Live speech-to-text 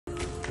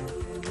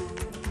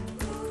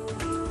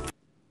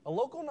A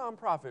local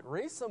nonprofit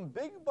raised some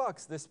big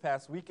bucks this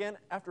past weekend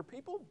after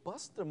people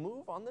busted a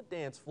move on the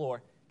dance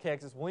floor.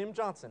 KX's William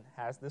Johnson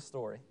has this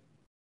story.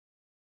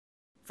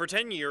 For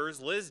 10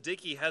 years, Liz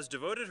Dickey has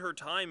devoted her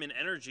time and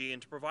energy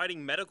into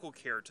providing medical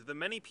care to the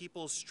many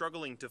people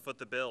struggling to foot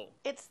the bill.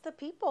 It's the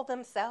people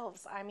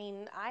themselves. I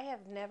mean, I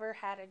have never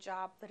had a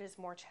job that is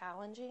more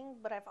challenging,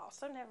 but I've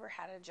also never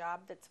had a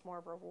job that's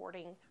more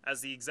rewarding.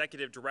 As the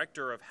executive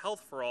director of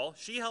Health for All,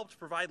 she helped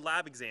provide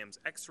lab exams,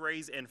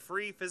 x-rays, and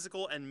free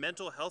physical and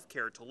mental health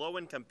care to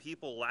low-income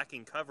people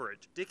lacking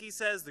coverage. Dickey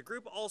says the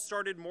group all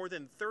started more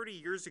than 30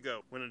 years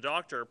ago when a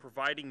doctor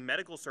providing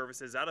medical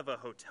services out of a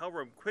hotel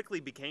room quickly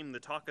became the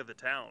talk of the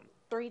town.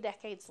 3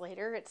 decades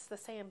later, it's the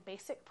same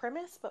basic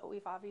premise, but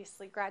we've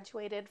obviously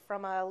graduated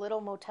from a little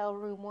motel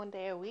room 1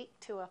 day a week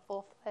to a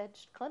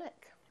full-fledged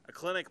clinic. A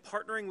clinic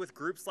partnering with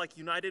groups like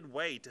United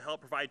Way to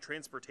help provide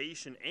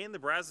transportation and the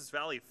Brazos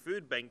Valley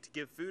Food Bank to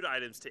give food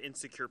items to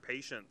insecure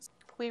patients.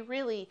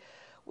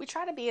 We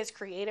try to be as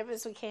creative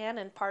as we can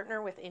and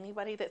partner with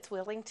anybody that's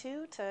willing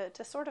to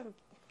sort of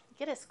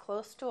get as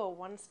close to a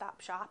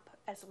one-stop shop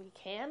as we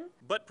can.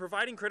 But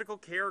providing critical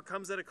care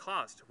comes at a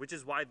cost, which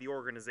is why the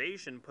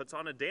organization puts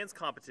on a dance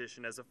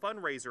competition as a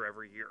fundraiser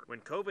every year.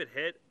 When COVID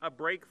hit, a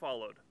break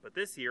followed. But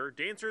this year,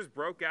 dancers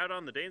broke out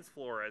on the dance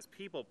floor as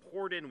people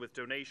poured in with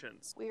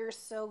donations. We are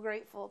so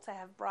grateful to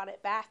have brought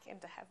it back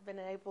and to have been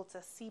able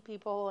to see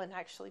people and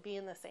actually be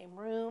in the same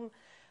room.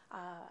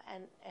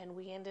 And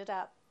we ended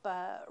up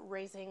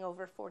raising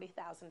over $40,000.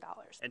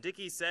 And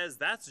Dickey says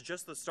that's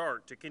just the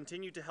start to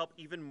continue to help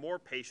even more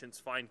patients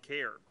find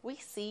care. We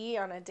see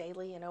on a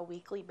daily and a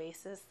weekly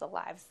basis the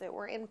lives that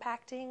we're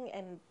impacting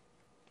and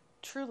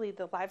truly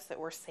the lives that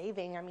we're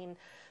saving. I mean,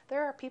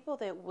 there are people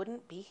that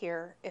wouldn't be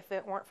here if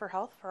it weren't for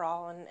Health for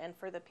All and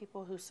for the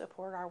people who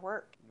support our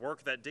work.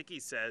 Work that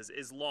Dickey says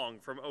is long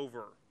from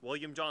over.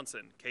 William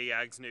Johnson,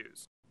 KAGS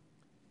News.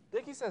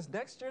 Dickey says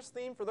next year's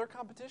theme for their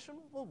competition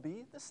will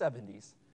be the 70s.